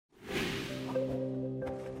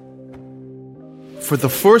For the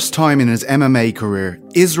first time in his MMA career,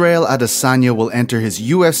 Israel Adesanya will enter his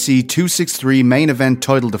UFC 263 main event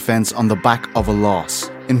title defense on the back of a loss.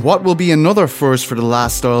 In what will be another first for the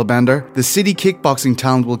last stylebender, the City kickboxing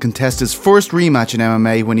talent will contest his first rematch in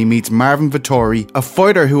MMA when he meets Marvin Vettori, a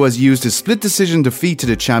fighter who has used his split decision defeat to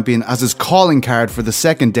the champion as his calling card for the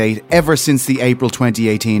second date ever since the April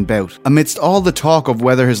 2018 bout. Amidst all the talk of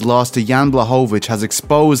whether his loss to Jan Blachowicz has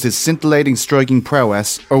exposed his scintillating striking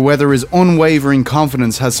prowess, or whether his unwavering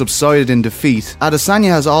confidence has subsided in defeat,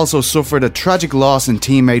 Adesanya has also suffered a tragic loss in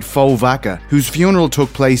teammate Fo Vaca, whose funeral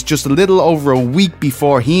took place just a little over a week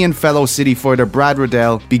before he and fellow City fighter Brad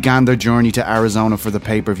Riddell began their journey to Arizona for the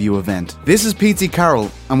pay-per-view event. This is Petesy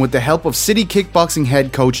Carroll, and with the help of City kickboxing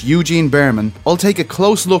head coach Eugene Behrman, I'll take a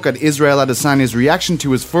close look at Israel Adesanya's reaction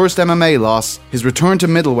to his first MMA loss, his return to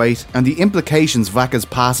middleweight, and the implications Vaca's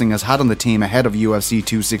passing has had on the team ahead of UFC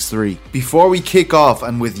 263. Before we kick off,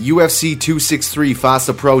 and with UFC 263 fast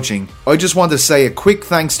approaching, I just want to say a quick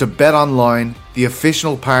thanks to BetOnline, the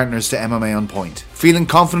official partners to MMA On Point. Feeling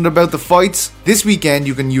confident about the fights? This weekend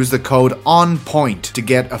you can use the code ONPOINT to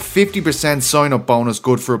get a 50% sign-up bonus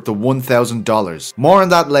good for up to $1,000. More on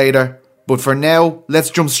that later, but for now,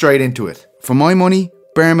 let's jump straight into it. For my money,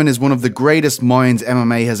 Behrman is one of the greatest minds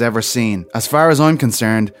MMA has ever seen. As far as I'm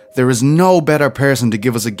concerned, there is no better person to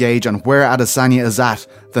give us a gauge on where Adesanya is at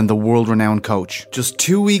than the world-renowned coach. Just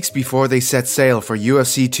 2 weeks before they set sail for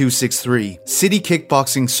UFC 263, City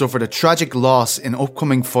Kickboxing suffered a tragic loss in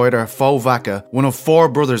upcoming fighter Fo Vaca, one of 4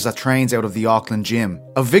 brothers that trains out of the Auckland gym.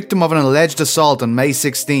 A victim of an alleged assault on May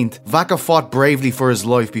 16th, Vaca fought bravely for his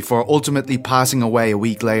life before ultimately passing away a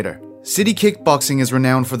week later. City Kickboxing is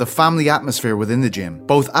renowned for the family atmosphere within the gym.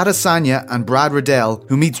 Both Adesanya and Brad Riddell,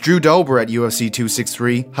 who meets Drew Dober at UFC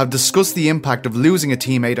 263, have discussed the impact of losing a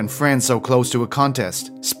teammate and friend so close to a contest.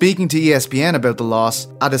 Speaking to ESPN about the loss,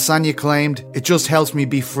 Adesanya claimed, "It just helps me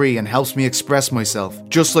be free and helps me express myself,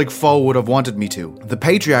 just like Fo would have wanted me to." The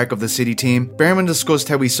patriarch of the City team, Behrman discussed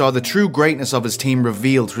how he saw the true greatness of his team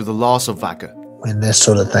revealed through the loss of Vaca. When this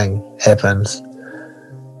sort of thing happens,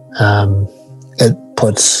 it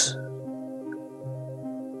puts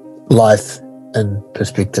life in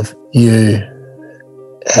perspective. You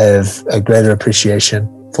have a greater appreciation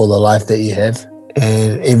for the life that you have,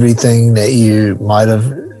 and everything that you might have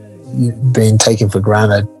been taken for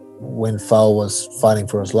granted when Fo was fighting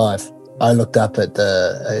for his life. I looked up at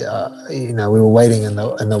we were waiting in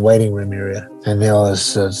the waiting room area, and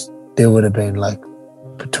there would have been like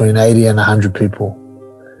between 80 and 100 people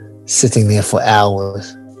sitting there for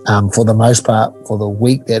hours. For the most part, for the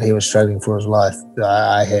week that he was struggling for his life,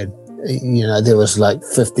 I had, there was like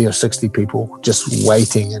 50 or 60 people just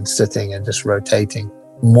waiting and sitting and just rotating.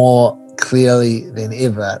 More clearly than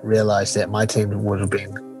ever realized that my team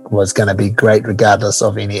was going to be great regardless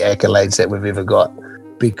of any accolades that we've ever got,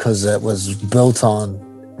 because it was built on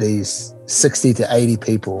these 60 to 80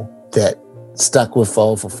 people that stuck with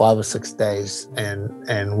Fo for 5 or 6 days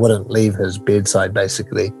and wouldn't leave his bedside,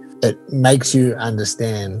 basically. It makes you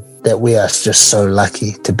understand that we are just so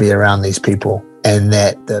lucky to be around these people, and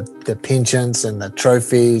that the pensions and the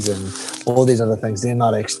trophies and all these other things, they're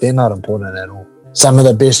not important at all. Some of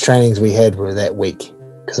the best trainings we had were that week,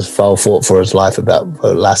 because Fo fought for his life. It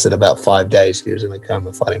lasted about 5 days. He was in a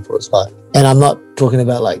coma fighting for his life. And I'm not talking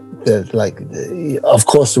about of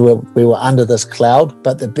course we were under this cloud,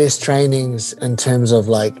 but the best trainings in terms of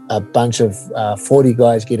like a bunch of 40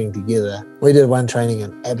 guys getting together, we did one training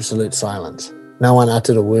in absolute silence. No one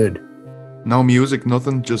uttered a word. No music,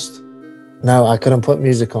 nothing, just... No, I couldn't put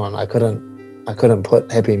music on. I couldn't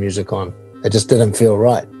put happy music on. It just didn't feel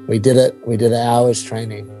right. We did an hour's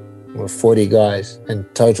training with 40 guys in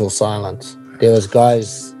total silence. There was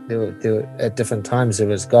guys, there were at different times, there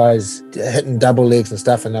was guys hitting double legs and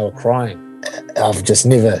stuff, and they were crying. I've just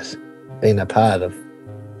never been a part of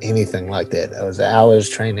anything like that. It was hours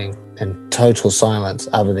training in total silence,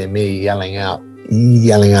 other than me yelling out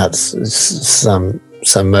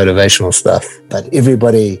some motivational stuff. But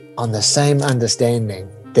everybody on the same understanding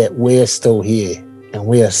that we're still here and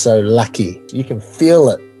we are so lucky. You can feel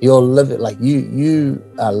it. You're living, like you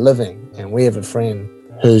are living, and we have a friend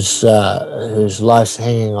whose life's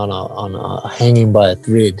hanging by a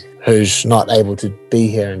thread, who's not able to be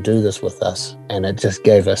here and do this with us. And it just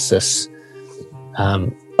gave us this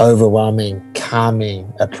overwhelming,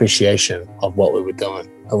 calming appreciation of what we were doing.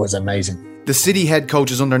 It was amazing. The City head coach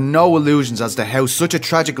is under no illusions as to how such a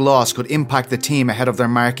tragic loss could impact the team ahead of their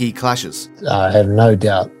marquee clashes. I have no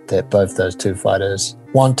doubt that both those two fighters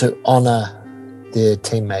want to honour their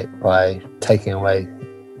teammate by taking away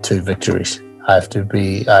 2 victories. I have to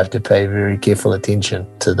pay very careful attention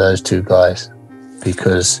to those 2 guys.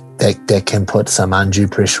 because that can put some undue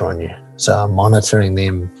pressure on you. So I'm monitoring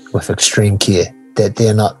them with extreme care, that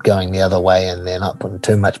they're not going the other way and they're not putting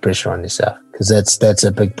too much pressure on yourself, because that's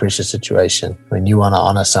a big pressure situation when you want to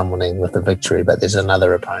honour someone with a victory, but there's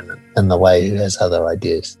another opponent in the way who has other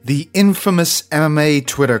ideas. The infamous MMA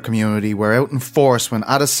Twitter community were out in force when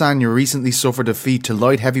Adesanya recently suffered defeat to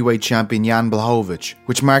light heavyweight champion Jan Blachowicz,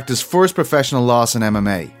 which marked his first professional loss in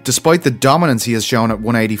MMA. Despite the dominance he has shown at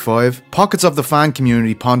 185, pockets of the fan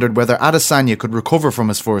community pondered whether Adesanya could recover from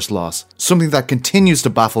his first loss, something that continues to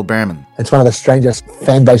baffle Behrman. It's one of the strangest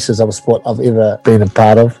fan bases of a sport I've ever been a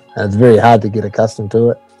part of, and it's very hard to get accustomed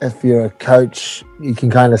to it. If you're a coach, you can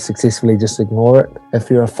kind of successfully just ignore it. If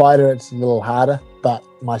you're a fighter, it's a little harder, but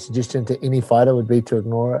my suggestion to any fighter would be to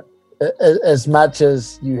ignore it. As much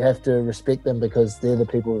as you have to respect them because they're the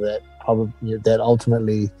people that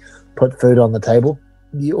ultimately put food on the table,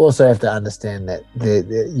 you also have to understand that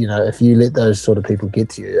if you let those sort of people get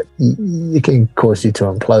to you, it can cause you to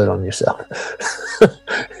implode on yourself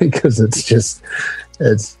because it's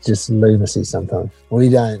just lunacy sometimes. We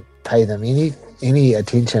don't pay them any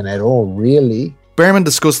attention at all, really. Behrman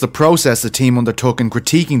discussed the process the team undertook in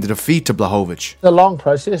critiquing the defeat to Blachowicz. It's a long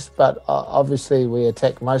process, but obviously we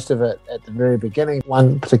attacked most of it at the very beginning.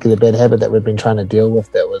 One particular bad habit that we've been trying to deal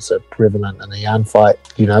with that was prevalent in the Jan fight,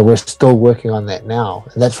 we're still working on that now,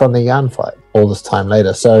 and that's from the Jan fight all this time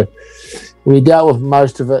later. So we dealt with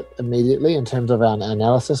most of it immediately in terms of our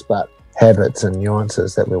analysis, but habits and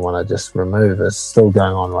nuances that we want to just remove is still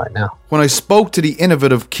going on right now. When I spoke to the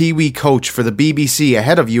innovative Kiwi coach for the BBC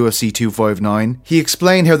ahead of UFC 259, he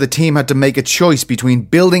explained how the team had to make a choice between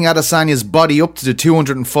building Adesanya's body up to the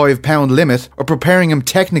 205-pound limit or preparing him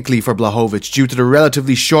technically for Blachowicz due to the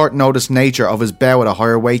relatively short-notice nature of his bout at a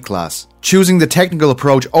higher weight class. Choosing the technical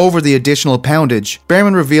approach over the additional poundage,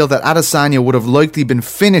 Behrman revealed that Adesanya would have likely been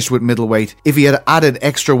finished with middleweight if he had added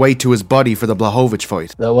extra weight to his body for the Blachowicz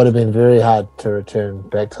fight. That would have been very hard to return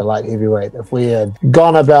back to light heavyweight if we had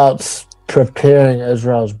gone about preparing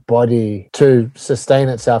Israel's body to sustain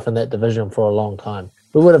itself in that division for a long time.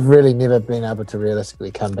 We would have really never been able to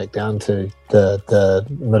realistically come back down to the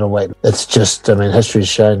middleweight. It's just, history's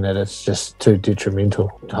shown that it's just too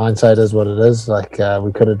detrimental. Hindsight is what it is.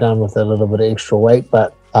 We could have done with a little bit of extra weight,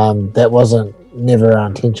 but that wasn't never our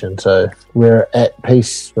intention. So we're at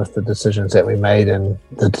peace with the decisions that we made, and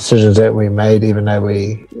the decisions that we made, even though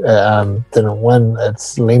we didn't win,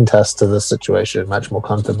 it's lent us to this situation much more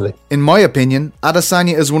comfortably. In my opinion,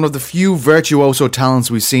 Adesanya is one of the few virtuoso talents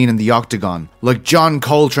we've seen in the octagon, like John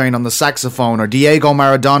Coltrane on the saxophone or Diego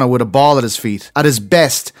Maradona with a ball at his feet. At his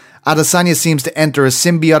best, Adesanya seems to enter a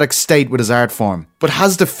symbiotic state with his art form. But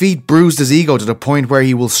has defeat bruised his ego to the point where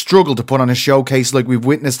he will struggle to put on a showcase like we've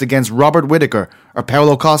witnessed against Robert Whittaker or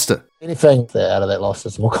Paulo Costa? Anything out of that loss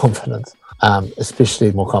is more confidence,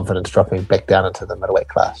 especially more confidence dropping back down into the middleweight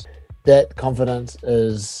class. That confidence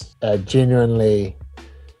is genuinely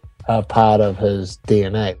a part of his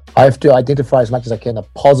DNA. I have to identify as much as I can the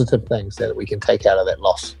positive things that we can take out of that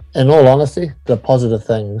loss. In all honesty, the positive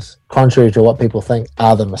things, contrary to what people think,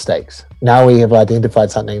 are the mistakes. Now we have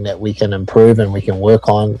identified something that we can improve and we can work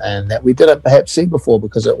on, and that we didn't perhaps see before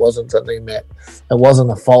because it wasn't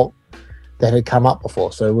a fault that had come up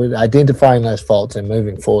before. So we're identifying those faults and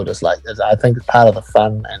moving forward I think it's part of the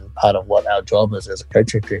fun and part of what our job is as a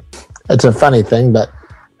coaching team. It's a funny thing, but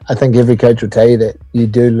I think every coach will tell you that you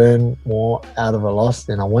do learn more out of a loss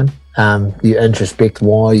than a win. You introspect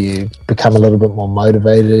more, you become a little bit more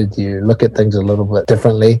motivated, you look at things a little bit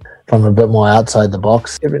differently from a bit more outside the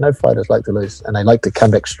box. No fighters like to lose, and they like to come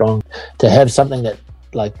back strong. To have something that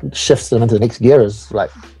shifts them into the next gear is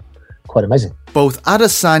quite amazing. Both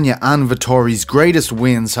Adesanya and Vettori's greatest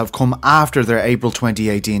wins have come after their April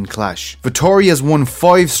 2018 clash. Vettori has won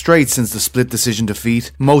 5 straight since the split decision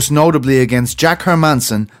defeat, most notably against Jack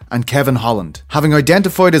Hermansson and Kevin Holland. Having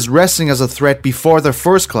identified his wrestling as a threat before their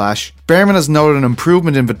first clash, Behrman has noted an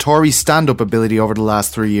improvement in Vettori's stand-up ability over the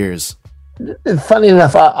last 3 years. Funny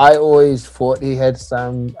enough, I always thought he had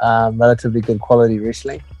some relatively good quality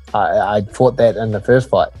wrestling. I fought that in the first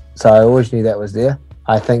fight, so I always knew that was there.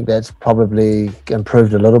 I think that's probably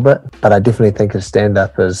improved a little bit, but I definitely think his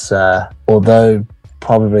stand-up is, although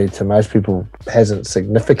probably to most people hasn't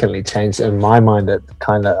significantly changed, in my mind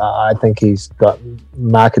I think he's got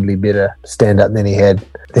markedly better stand-up than he had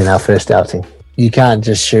in our first outing. You can't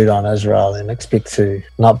just shoot on Israel and expect to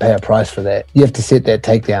not pay a price for that. You have to set that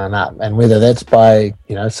takedown up, and whether that's by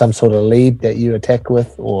some sort of lead that you attack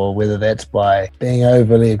with, or whether that's by being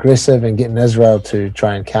overly aggressive and getting Israel to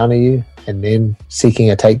try and counter you and then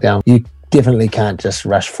seeking a takedown, you definitely can't just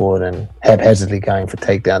rush forward and haphazardly going for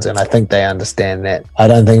takedowns, and I think they understand that. I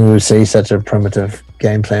don't think we'll see such a primitive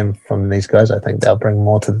game plan from these guys. I think they'll bring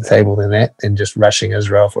more to the table than that, than just rushing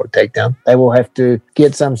Israel for a takedown. They will have to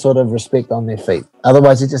get some sort of respect on their feet.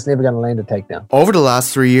 Otherwise, they're just never going to land a takedown. Over the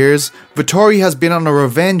last 3 years, Vettori has been on a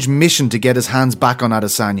revenge mission to get his hands back on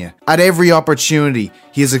Adesanya. At every opportunity,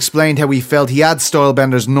 he has explained how he felt he had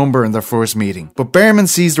Stylebender's number in their first meeting. But Behrman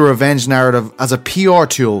sees the revenge narrative as a PR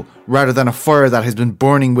tool rather than a fire that has been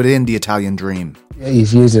burning within the Italian dream.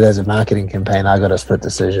 He's used it as a marketing campaign. I got a split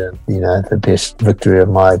decision. The best victory of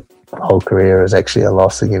my whole career is actually a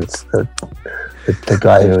loss against the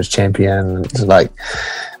guy who was champion. It's like,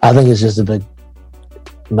 I think it's just a big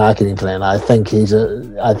marketing plan. I think he is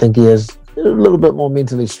a little bit more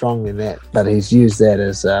mentally strong than that, but he's used that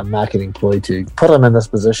as a marketing ploy to put him in this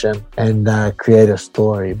position and create a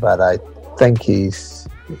story. But I think he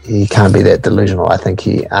can't be that delusional. I think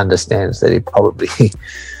he understands that he probably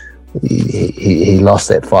he lost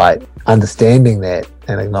that fight. Understanding that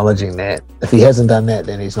and acknowledging that. If he hasn't done that,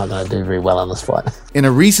 then he's not going to do very well in this fight. In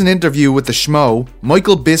a recent interview with the Schmo,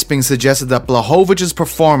 Michael Bisping suggested that Blachowicz'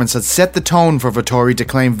 performance had set the tone for Vettori to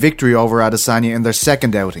claim victory over Adesanya in their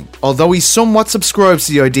second outing. Although he somewhat subscribes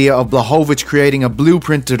to the idea of Blachowicz creating a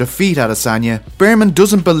blueprint to defeat Adesanya, Behrman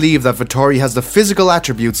doesn't believe that Vettori has the physical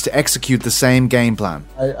attributes to execute the same game plan.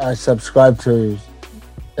 I subscribe to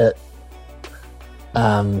it,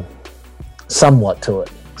 somewhat to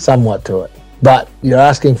it. But you're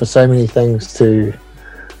asking for so many things to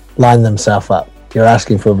line themselves up. You're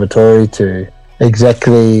asking for Vettori to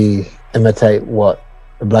exactly imitate what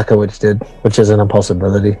Blachowicz did, which is an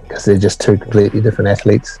impossibility because they're just two completely different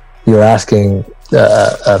athletes. You're asking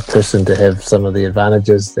a person to have some of the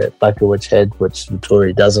advantages that Blachowicz had, which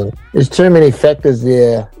Vettori doesn't. There's too many factors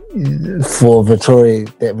there for Vettori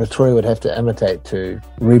that Vettori would have to imitate to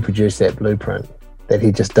reproduce that blueprint that he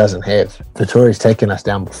just doesn't have. Vettori's taken us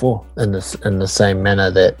down before in the same manner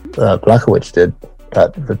that Blachowicz did,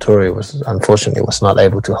 but Vettori unfortunately was not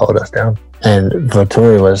able to hold us down, and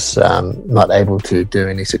Vettori was not able to do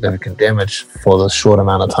any significant damage for the short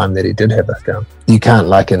amount of time that he did have us down. You can't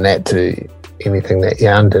liken that to anything that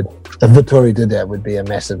Jan did. If Vettori did that, it would be a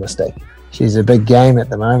massive mistake. She's a big game at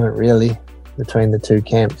the moment, really, between the two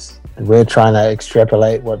camps. We're trying to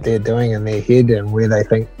extrapolate what they're doing in their head and where they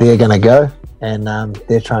think they're going to go. And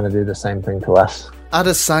they're trying to do the same thing to us.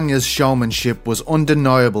 Adesanya's showmanship was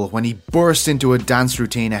undeniable when he burst into a dance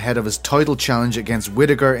routine ahead of his title challenge against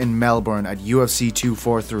Whittaker in Melbourne at UFC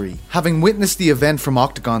 243. Having witnessed the event from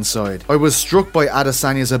Octagon's side, I was struck by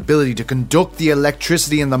Adesanya's ability to conduct the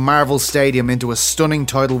electricity in the Marvel Stadium into a stunning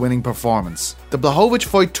title-winning performance. The Blachowicz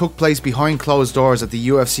fight took place behind closed doors at the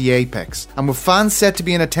UFC Apex, and with fans set to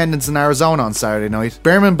be in attendance in Arizona on Saturday night,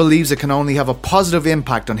 Behrman believes it can only have a positive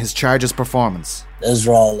impact on his Chargers' performance.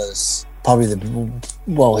 Israel is probably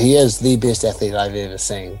he is the best athlete I've ever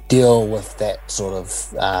seen deal with that sort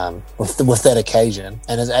of with that occasion,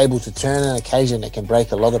 and is able to turn an occasion that can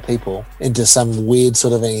break a lot of people into some weird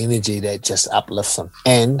sort of an energy that just uplifts them.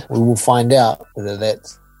 And we will find out whether that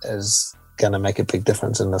is going to make a big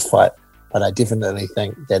difference in this fight. But I definitely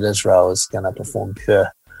think that Israel is going to perform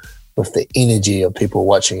pure with the energy of people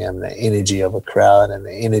watching him, the energy of a crowd, and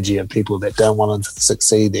the energy of people that don't want him to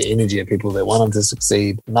succeed, the energy of people that want him to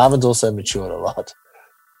succeed. Marvin's also matured a lot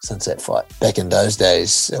since that fight. Back in those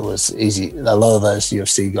days, it was easy. A lot of those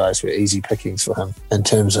UFC guys were easy pickings for him in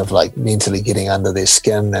terms of like mentally getting under their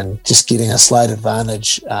skin and just getting a slight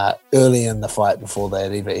advantage early in the fight before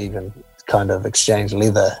they'd even kind of exchanged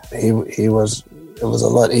leather. It was a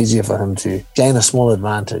lot easier for him to gain a small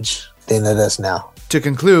advantage than it is now. To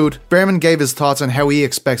conclude, Behrman gave his thoughts on how he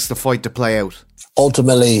expects the fight to play out.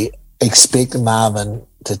 Ultimately, expect Marvin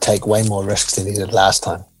to take way more risks than he did last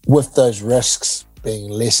time, with those risks being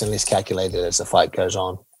less and less calculated as the fight goes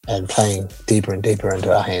on and playing deeper and deeper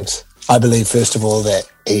into our hands. I believe, first of all, that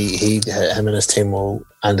him and his team will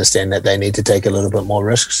understand that they need to take a little bit more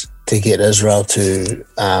risks to get Israel to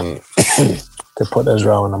put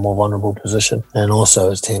Israel in a more vulnerable position. And also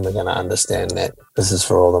his team are going to understand that this is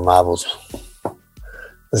for all the marbles.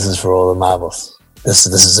 This is for all the marbles. This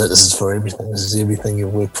is it. This is for everything. This is everything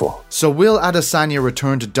you've worked for. So will Adesanya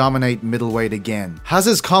return to dominate middleweight again? Has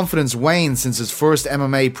his confidence waned since his first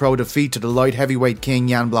MMA pro defeat to the light heavyweight king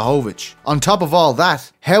Jan Blachowicz? On top of all that,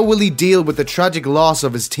 how will he deal with the tragic loss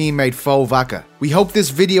of his teammate Fo Vaca? We hope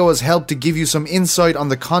this video has helped to give you some insight on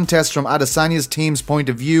the contest from Adesanya's team's point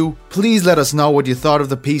of view. Please let us know what you thought of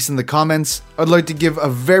the piece in the comments. I'd like to give a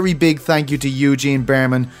very big thank you to Eugene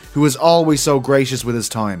Behrman, who is always so gracious with his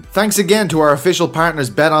time. Thanks again to our official partners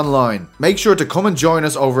BetOnline. Make sure to come and join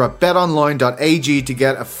us over at betonline.ag to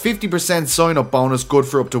get a 50% sign-up bonus good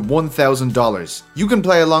for up to $1,000. You can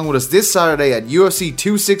play along with us this Saturday at UFC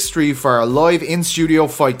 263 for our live in-studio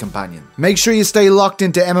fight companion. Make sure you stay locked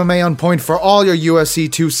into MMA On Point for all your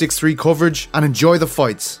UFC 263 coverage and enjoy the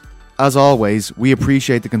fights. As always, we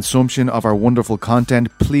appreciate the consumption of our wonderful content.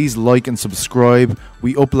 Please like and subscribe.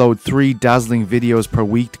 We upload 3 dazzling videos per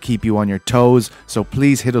week to keep you on your toes, so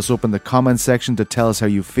please hit us up in the comments section to tell us how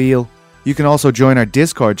you feel. You can also join our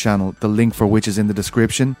Discord channel, the link for which is in the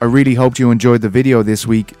description. I really hoped you enjoyed the video this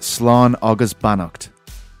week. Slán agus Beannacht.